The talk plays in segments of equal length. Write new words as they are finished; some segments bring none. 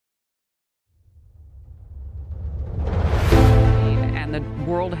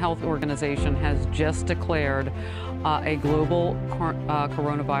World Health Organization has just declared a global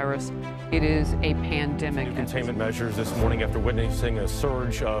coronavirus. It is a pandemic. New containment measures this morning after witnessing a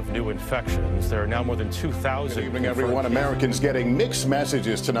surge of new infections. There are now more than 2,000. Good evening, everyone. Americans getting mixed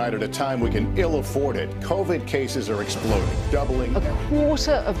messages tonight at a time we can ill afford it. COVID cases are exploding, doubling. A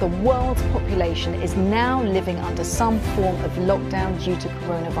quarter of the world's population is now living under some form of lockdown due to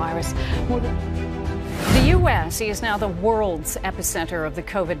coronavirus. The U.S. is now the world's epicenter of the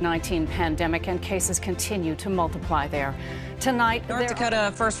COVID-19 pandemic, and cases continue to multiply there. Tonight, North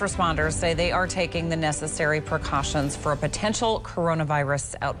Dakota first responders say they are taking the necessary precautions for a potential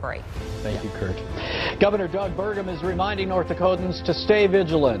coronavirus outbreak. Thank you, Kurt. Governor Doug Burgum is reminding North Dakotans to stay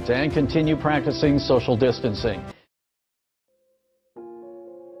vigilant and continue practicing social distancing.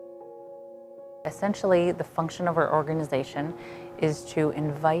 Essentially, the function of our organization is to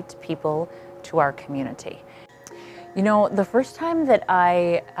invite people to our community. You know, the first time that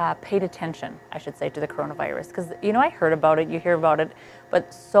I paid attention, I should say, to the coronavirus, because, you know, I heard about it, you hear about it,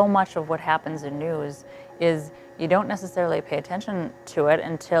 but so much of what happens in news is you don't necessarily pay attention to it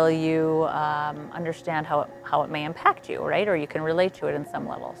until you understand how it may impact you, right? Or you can relate to it in some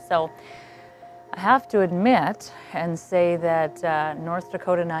level. So I have to admit and say that North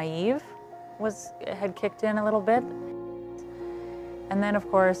Dakota naive had kicked in a little bit. And then, of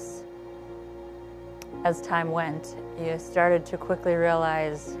course, as time went, you started to quickly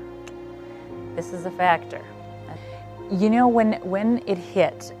realize this is a factor. You know, when it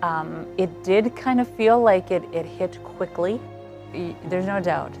hit, it did kind of feel like it hit quickly. There's no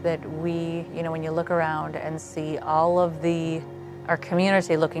doubt that we, you know, when you look around and see all of our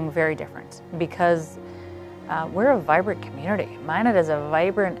community looking very different, because we're a vibrant community. Minot is a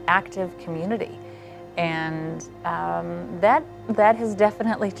vibrant, active community. And that has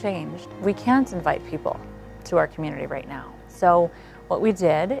definitely changed. We can't invite people to our community right now. So what we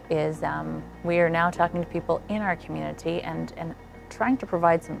did is we are now talking to people in our community and trying to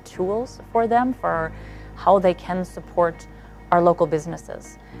provide some tools for them for how they can support our local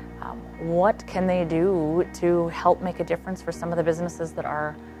businesses. What can they do to help make a difference for some of the businesses that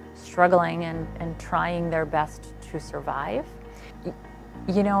are struggling and trying their best to survive?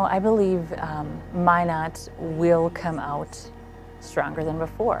 You know, I believe Minot will come out stronger than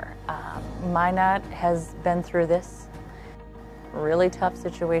before. Minot has been through this really tough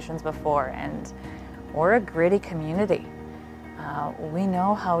situations before, and we're a gritty community. We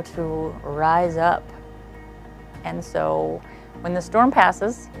know how to rise up. And so when the storm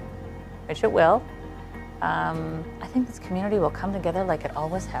passes, which it will, I think this community will come together like it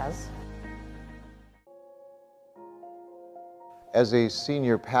always has. As a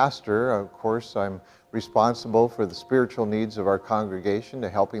senior pastor, of course, I'm responsible for the spiritual needs of our congregation, to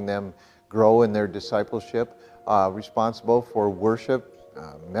helping them grow in their discipleship, responsible for worship,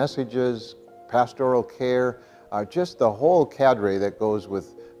 messages, pastoral care, just the whole cadre that goes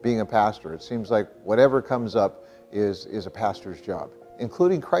with being a pastor. It seems like whatever comes up is a pastor's job,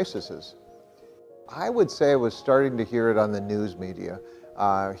 including crises. I would say I was starting to hear it on the news media.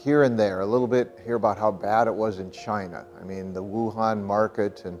 Here and there, a little bit, hear about how bad it was in China. I mean, the Wuhan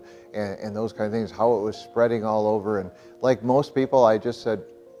market and those kind of things, how it was spreading all over. And like most people, I just said,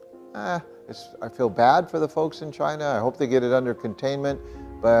 I feel bad for the folks in China. I hope they get it under containment,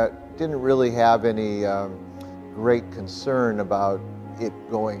 but didn't really have any great concern about it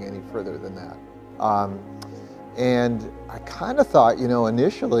going any further than that. And I kind of thought, you know,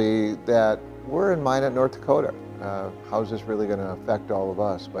 initially that we're in Minot, North Dakota. How's this really going to affect all of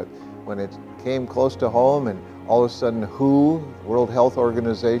us? But when it came close to home and all of a sudden WHO, World Health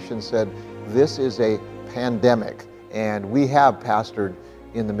Organization, said this is a pandemic, and we have pastored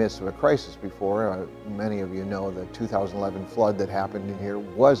in the midst of a crisis before. Many of you know the 2011 flood that happened in here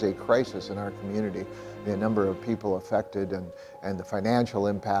was a crisis in our community. The number of people affected and the financial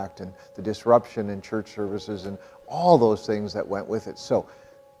impact and the disruption in church services and all those things that went with it. So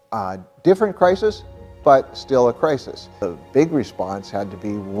different crisis, but still a crisis. The big response had to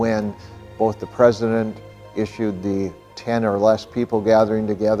be when both the president issued the 10 or less people gathering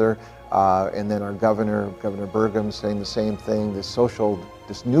together, and then our Governor Burgum, saying the same thing,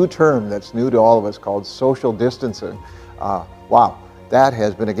 this new term that's new to all of us called social distancing. Wow, that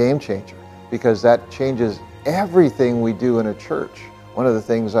has been a game changer, because that changes everything we do in a church. One of the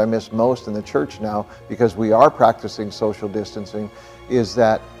things I miss most in the church now, because we are practicing social distancing, is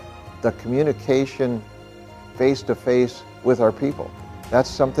that the communication face-to-face with our people. That's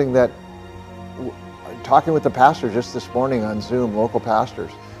something that, talking with the pastor just this morning on Zoom, local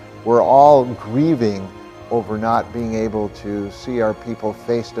pastors, we're all grieving over not being able to see our people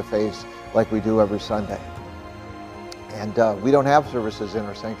face-to-face like we do every Sunday. And we don't have services in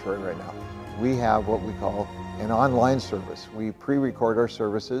our sanctuary right now. We have what we call an online service. We pre-record our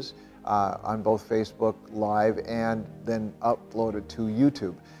services on both Facebook Live and then upload it to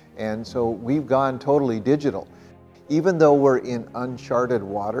YouTube. And so we've gone totally digital. Even though we're in uncharted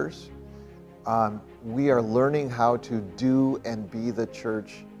waters, we are learning how to do and be the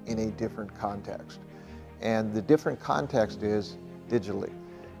church in a different context. And the different context is digitally.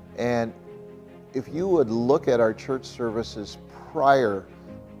 And if you would look at our church services prior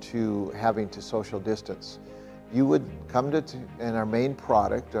to having to social distance, you would come to, and our main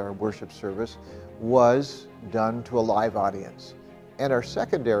product, our worship service, was done to a live audience. And our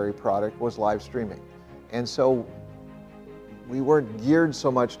secondary product was live streaming. And so we weren't geared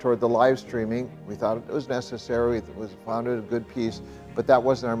so much toward the live streaming. We thought it was necessary, it was found a good piece, but that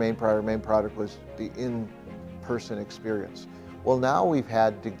wasn't our main product. Our main product was the in-person experience. Well, now we've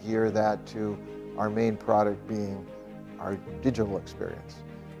had to gear that to our main product being our digital experience.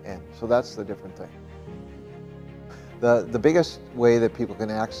 And so that's the different thing. The biggest way that people can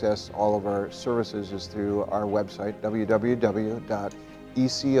access all of our services is through our website,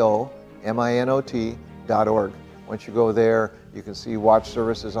 www.ecominot.org. Once you go there, you can see watch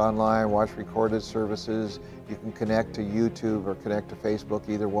services online, watch recorded services. You can connect to YouTube or connect to Facebook,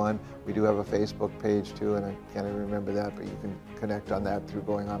 either one. We do have a Facebook page too, and I can't even remember that, but you can connect on that through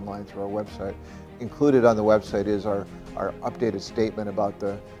going online through our website. Included on the website is our updated statement about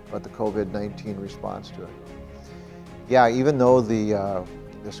the COVID-19 response to it. Yeah, even though the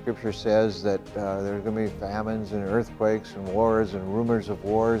scripture says that there's going to be famines and earthquakes and wars and rumors of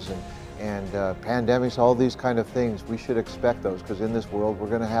wars and pandemics, all these kind of things, we should expect those, because in this world we're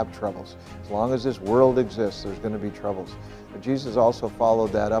going to have troubles. As long as this world exists, there's going to be troubles. But Jesus also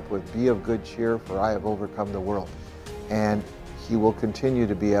followed that up with, "Be of good cheer, for I have overcome the world." And He will continue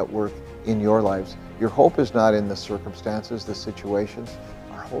to be at work in your lives. Your hope is not in the circumstances, the situations.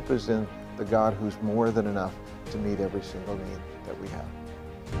 Our hope is in the God who's more than enough to meet every single need that we have.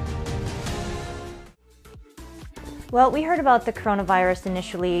 Well, we heard about the coronavirus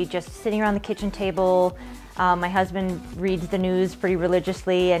initially just sitting around the kitchen table. My husband reads the news pretty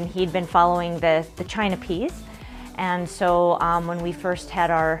religiously, and he'd been following the China piece. And so when we first had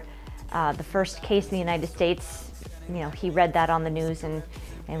the first case in the United States, you know, he read that on the news, and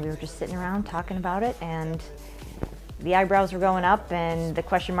we were just sitting around talking about it, and the eyebrows were going up and the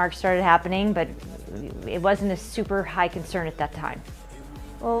question marks started happening, but it wasn't a super high concern at that time.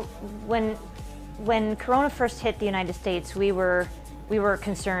 Well, when Corona first hit the United States, we were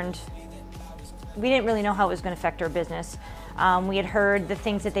concerned. We didn't really know how it was going to affect our business. We had heard the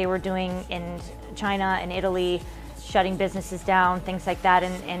things that they were doing in China and Italy, shutting businesses down, things like that,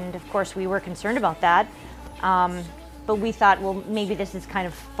 and of course we were concerned about that. But we thought, well, maybe this is kind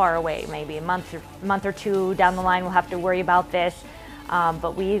of far away. Maybe a month or two down the line, we'll have to worry about this.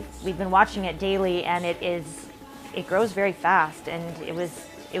 But we've been watching it daily, and it grows very fast, and it was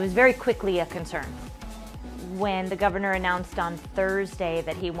very quickly a concern. When the governor announced on Thursday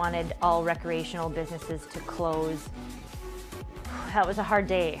that he wanted all recreational businesses to close, that was a hard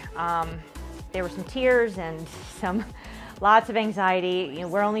day. There were some tears and lots of anxiety. You know,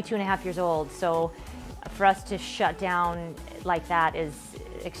 we're only 2.5 years old, so for us to shut down like that is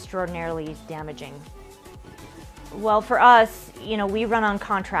extraordinarily damaging. Well, for us, you know, we run on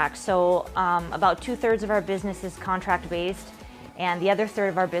contracts, so about 2/3 of our business is contract-based, and the other third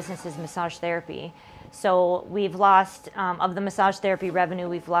of our business is massage therapy. So we've lost, of the massage therapy revenue,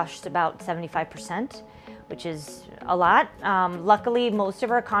 we've lost about 75%, which is a lot. Luckily, most of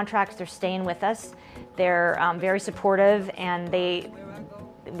our contracts, they're staying with us. They're very supportive, and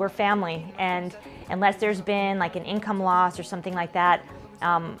we're family, and unless there's been like an income loss or something like that,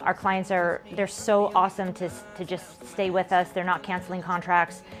 our clients they're so awesome to just stay with us. They're not canceling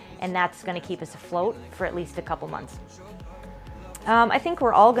contracts, and that's going to keep us afloat for at least a couple months. I think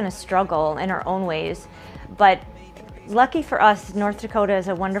we're all going to struggle in our own ways, but lucky for us, North Dakota is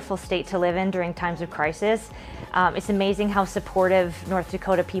a wonderful state to live in during times of crisis. It's amazing how supportive North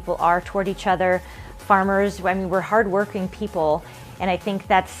Dakota people are toward each other. Farmers, I mean, we're hardworking people, and I think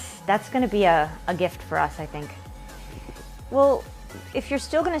that's going to be a gift for us, I think. Well, if you're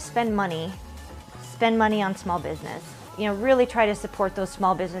still going to spend money on small business. You know, really try to support those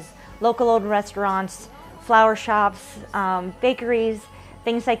small business, local owned restaurants, flower shops, bakeries,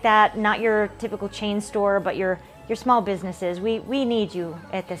 things like that. Not your typical chain store, but your small businesses. We need you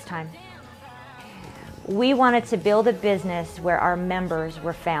at this time. We wanted to build a business where our members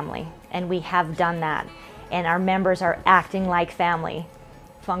were family, and we have done that. And our members are acting like family,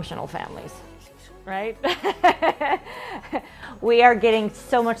 functional families. right? We are getting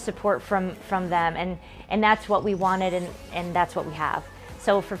so much support from them, and that's what we wanted, and that's what we have.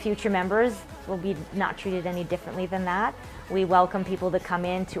 So for future members, we'll be not treated any differently than that. We welcome people to come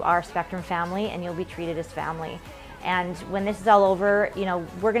into our Spectrum family, and you'll be treated as family. And when this is all over, you know,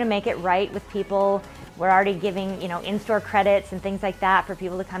 we're going to make it right with people. We're already giving, you know, in-store credits and things like that for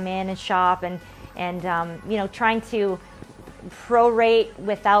people to come in and shop, and you know, trying to prorate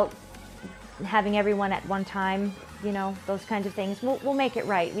without having everyone at one time, you know, those kinds of things. We'll make it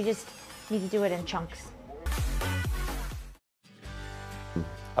right. We just need to do it in chunks.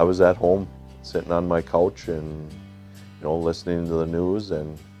 I was at home sitting on my couch and, you know, listening to the news,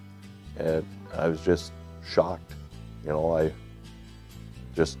 and I was just shocked. You know, I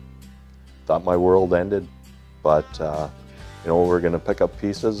just thought my world ended, but you know, we're going to pick up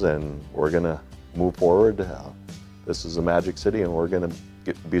pieces and we're going to move forward. This is a Magic City, and we're going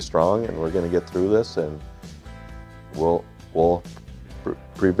to be strong, and we're going to get through this, and we'll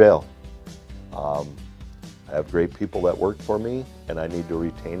prevail. I have great people that work for me, and I need to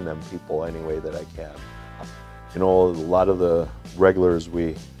retain them people any way that I can. You know, a lot of the regulars,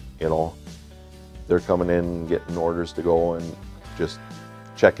 you know, they're coming in, getting orders to go, and just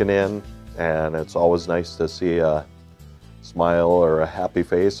checking in, and it's always nice to see a smile or a happy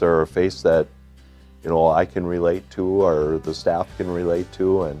face, or a face that, you know, I can relate to, or the staff can relate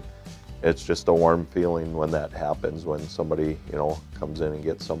to, and it's just a warm feeling when that happens, when somebody, you know, comes in and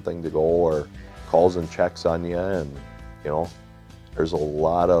gets something to go, or calls and checks on you. And, you know, there's a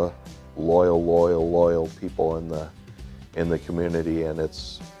lot of loyal people in the community, and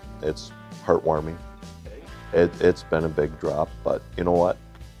it's heartwarming. It's been a big drop, but you know what?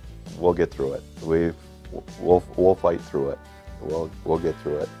 We'll get through it. We'll fight through it. We'll get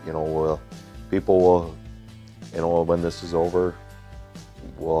through it. You know, people will, you know, when this is over,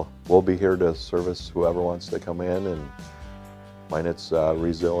 we'll be here to service whoever wants to come in, and mine it's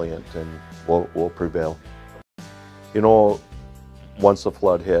resilient, and we'll prevail. You know, once the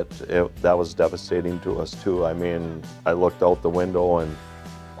flood hit, that was devastating to us too. I mean, I looked out the window and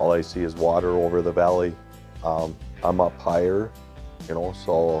all I see is water over the valley. I'm up higher, you know,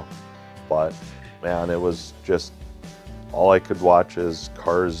 so, but man, it was just, all I could watch is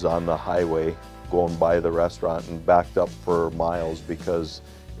cars on the highway going by the restaurant and backed up for miles, because,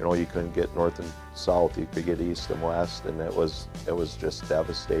 you know, you couldn't get north and south, you could get east and west, and it was just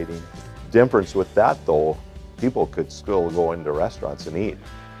devastating. Difference with that though, people could still go into restaurants and eat.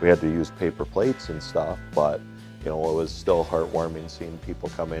 We had to use paper plates and stuff, but you know, it was still heartwarming seeing people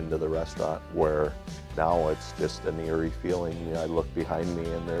come into the restaurant, where now it's just an eerie feeling. I look behind me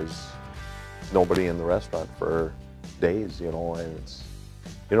and there's nobody in the restaurant for days, you know, and it's,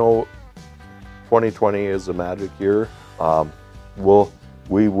 you know, 2020 is a magic year.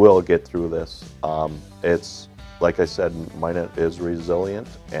 We will get through this. It's, like I said, Minot is resilient,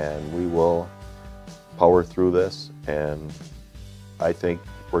 and we will power through this, and I think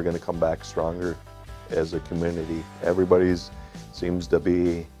we're going to come back stronger as a community. Everybody seems to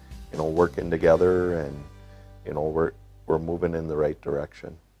be, you know, working together, and, you know, we're moving in the right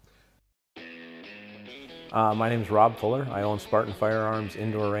direction. My name is Rob Fuller. I own Spartan Firearms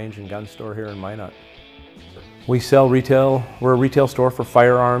Indoor Range and Gun Store here in Minot. We sell retail. We're a retail store for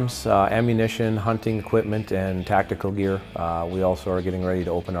firearms, ammunition, hunting equipment, and tactical gear. We also are getting ready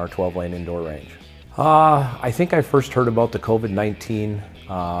to open our 12-lane indoor range. I think I first heard about the COVID-19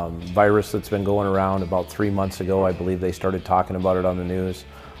 virus that's been going around about 3 months ago. I believe they started talking about it on the news.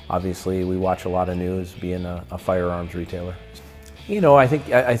 Obviously, we watch a lot of news, being a firearms retailer. You know, I think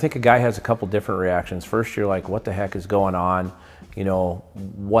a guy has a couple different reactions. First, you're like, what the heck is going on? You know,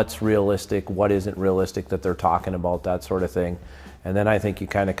 what's realistic, what isn't realistic that they're talking about, that sort of thing. And then I think you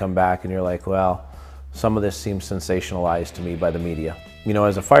kind of come back and you're like, well, some of this seems sensationalized to me by the media. You know,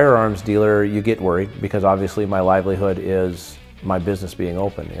 as a firearms dealer, you get worried, because obviously my livelihood is my business being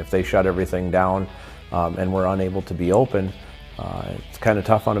open. If they shut everything down and we're unable to be open, it's kind of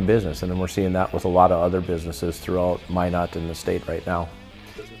tough on a business. And then we're seeing that with a lot of other businesses throughout Minot and the state right now.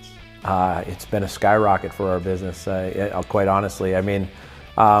 It's been a skyrocket for our business, quite honestly. I mean,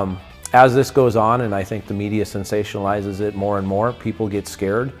 as this goes on, and I think the media sensationalizes it more and more, people get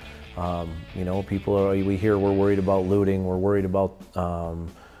scared. You know, we hear we're worried about looting, we're worried about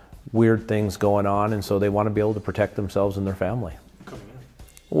weird things going on, and so they want to be able to protect themselves and their family.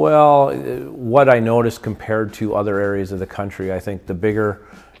 Well, what I noticed compared to other areas of the country, I think the bigger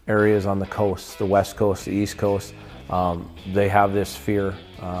areas on the coast, the West Coast, the East Coast, they have this fear,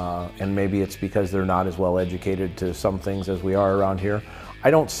 and maybe it's because they're not as well educated to some things as we are around here.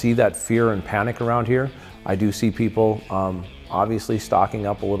 I don't see that fear and panic around here. I do see people obviously stocking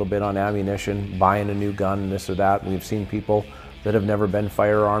up a little bit on ammunition, buying a new gun, this or that. We've seen people that have never been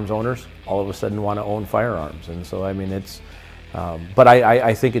firearms owners all of a sudden want to own firearms. And so, I mean, it's, but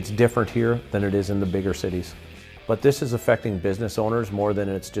I think it's different here than it is in the bigger cities. But this is affecting business owners more than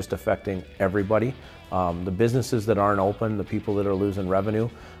it's just affecting everybody. The businesses that aren't open, the people that are losing revenue,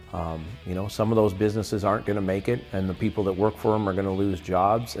 you know, some of those businesses aren't going to make it, and the people that work for them are going to lose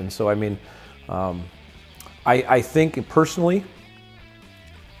jobs. And so, I mean, I think personally,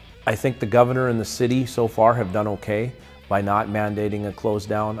 I think the governor and the city so far have done okay by not mandating a close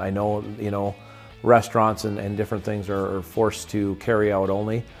down. I know, you know, restaurants and different things are forced to carry out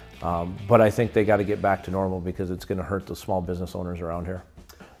only, but I think they got to get back to normal because it's going to hurt the small business owners around here.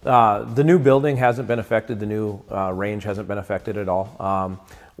 The new building hasn't been affected. The new range hasn't been affected at all.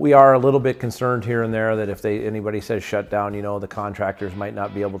 We are a little bit concerned here and there that if anybody says shut down, you know, the contractors might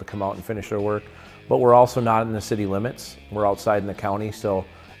not be able to come out and finish their work. But we're also not in the city limits. We're outside in the county, so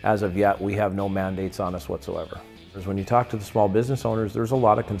as of yet, we have no mandates on us whatsoever. Because when you talk to the small business owners, there's a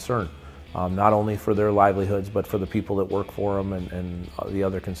lot of concern, not only for their livelihoods, but for the people that work for them and the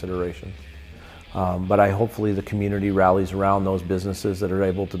other considerations. But hopefully the community rallies around those businesses that are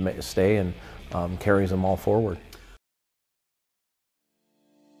able to stay and carries them all forward.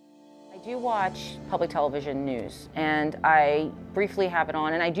 I do watch public television news, and I briefly have it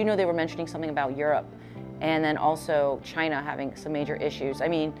on, and I do know they were mentioning something about Europe and then also China having some major issues. I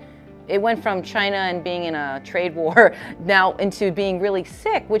mean, it went from China and being in a trade war now into being really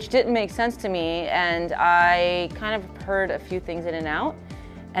sick, which didn't make sense to me, and I kind of heard a few things in and out.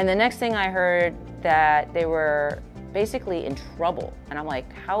 And the next thing I heard that they were basically in trouble. And I'm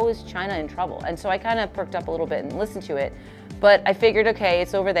like, how is China in trouble? And so I kind of perked up a little bit and listened to it. But I figured, okay,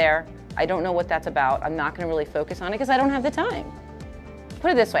 it's over there. I don't know what that's about. I'm not gonna really focus on it because I don't have the time.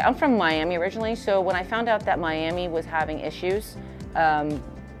 Put it this way, I'm from Miami originally, so when I found out that Miami was having issues,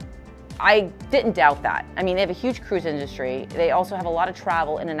 I didn't doubt that. I mean, they have a huge cruise industry. They also have a lot of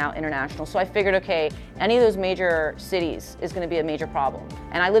travel in and out international. So I figured, okay, any of those major cities is gonna be a major problem.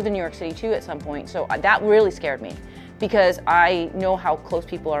 And I lived in New York City too at some point, so that really scared me because I know how close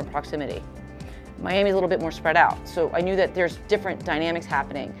people are in proximity. Miami's a little bit more spread out, so I knew that there's different dynamics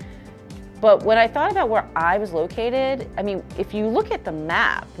happening. But when I thought about where I was located, I mean, if you look at the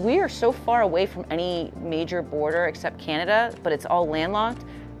map, we are so far away from any major border except Canada, but it's all landlocked,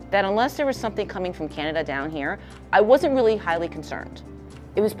 that unless there was something coming from Canada down here, I wasn't really highly concerned.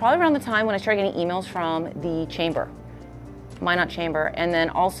 It was probably around the time when I started getting emails from the chamber, Minot Chamber, and then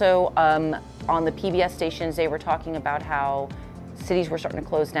also on the PBS stations, they were talking about how cities were starting to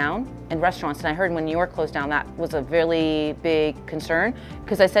close down and restaurants, and I heard when New York closed down, that was a really big concern,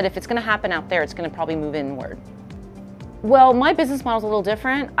 because I said if it's gonna happen out there, it's gonna probably move inward. Well, my business model's a little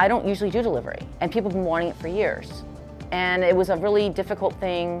different. I don't usually do delivery, and people have been wanting it for years. And it was a really difficult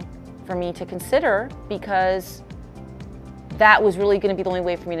thing for me to consider because that was really gonna be the only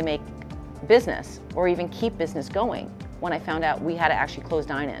way for me to make business or even keep business going when I found out we had to actually close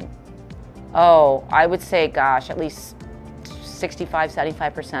dine-in. Oh, I would say, gosh, at least 65,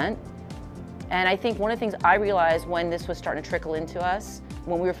 75%. And I think one of the things I realized when this was starting to trickle into us,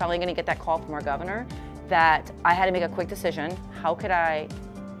 when we were finally gonna get that call from our governor, that I had to make a quick decision. How could I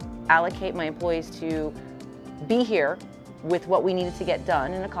allocate my employees to be here with what we needed to get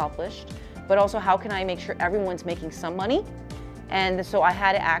done and accomplished, but also how can I make sure everyone's making some money? And so I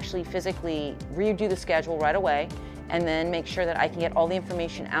had to actually physically redo the schedule right away and then make sure that I can get all the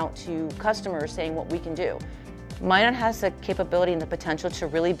information out to customers saying what we can do. Minot has the capability and the potential to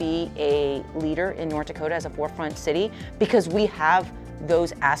really be a leader in North Dakota as a forefront city because we have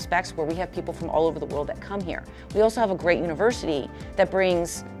those aspects where we have people from all over the world that come here. We also have a great university that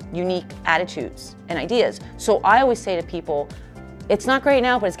brings unique attitudes and ideas. So I always say to people, it's not great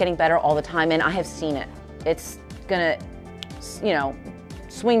now, but it's getting better all the time, and I have seen it. It's gonna, you know,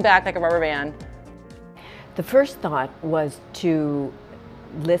 swing back like a rubber band. The first thought was to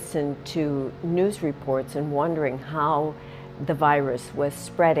listen to news reports and wondering how the virus was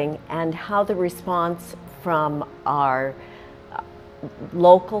spreading and how the response from our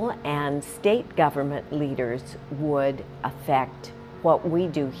local and state government leaders would affect what we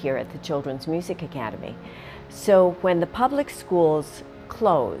do here at the Children's Music Academy. So when the public schools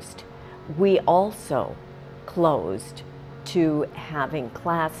closed, we also closed to having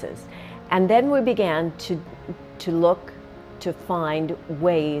classes. And then we began to look to find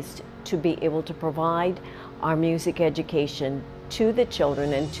ways to be able to provide our music education to the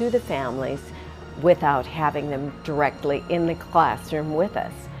children and to the families without having them directly in the classroom with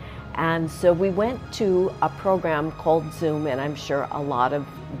us. And so we went to a program called Zoom, and I'm sure a lot of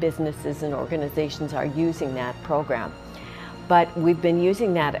businesses and organizations are using that program. but we've been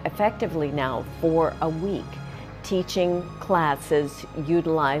using that effectively now for a week, teaching classes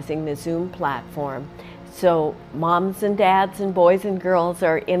utilizing the Zoom platform. So moms and dads and boys and girls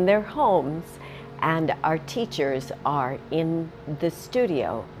are in their homes, and our teachers are in the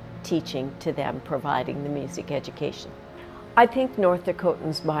studio teaching to them, providing the music education. I think North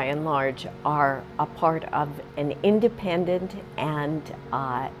Dakotans by and large are a part of an independent and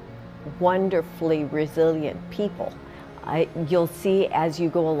wonderfully resilient people. You'll see as you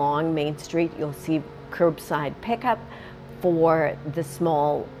go along Main Street, you'll see curbside pickup for the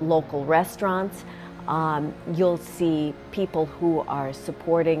small local restaurants. You'll see people who are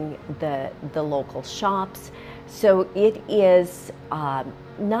supporting the local shops. So it is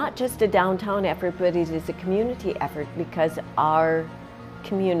not just a downtown effort, but it is a community effort, because our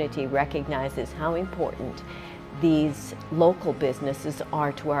community recognizes how important these local businesses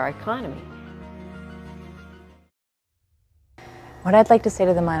are to our economy. What I'd like to say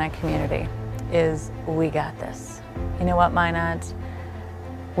to the Minot community is, we got this. You know what, Minot?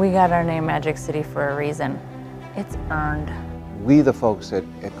 We got our name Magic City for a reason. It's earned. We, the folks at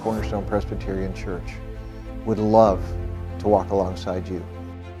Cornerstone Presbyterian Church, would love to walk alongside you.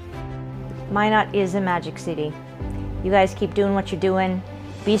 Minot is a magic city. You guys keep doing what you're doing.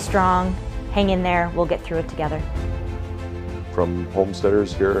 Be strong. Hang in there. We'll get through it together. From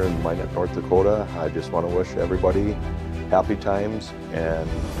homesteaders here in Minot, North Dakota, I just want to wish everybody happy times and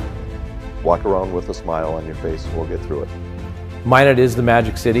walk around with a smile on your face. We'll get through it. Minot is the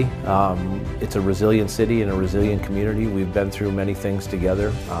magic city. It's a resilient city and a resilient community. We've been through many things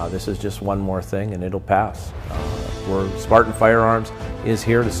together. This is just one more thing, and it'll pass. Spartan Firearms is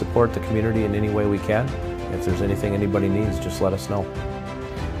here to support the community in any way we can. If there's anything anybody needs, just let us know.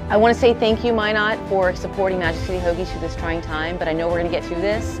 I want to say thank you, Minot, for supporting Magic City Hoagies through this trying time, but I know we're going to get through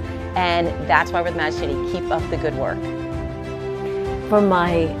this, and that's why we're the Magic City. Keep up the good work. For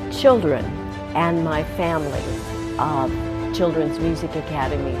my children and my family of Children's Music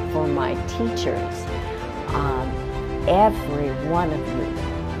Academy, for my teachers, every one of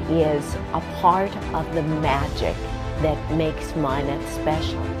you is a part of the magic that makes Minot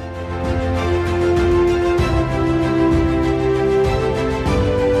special.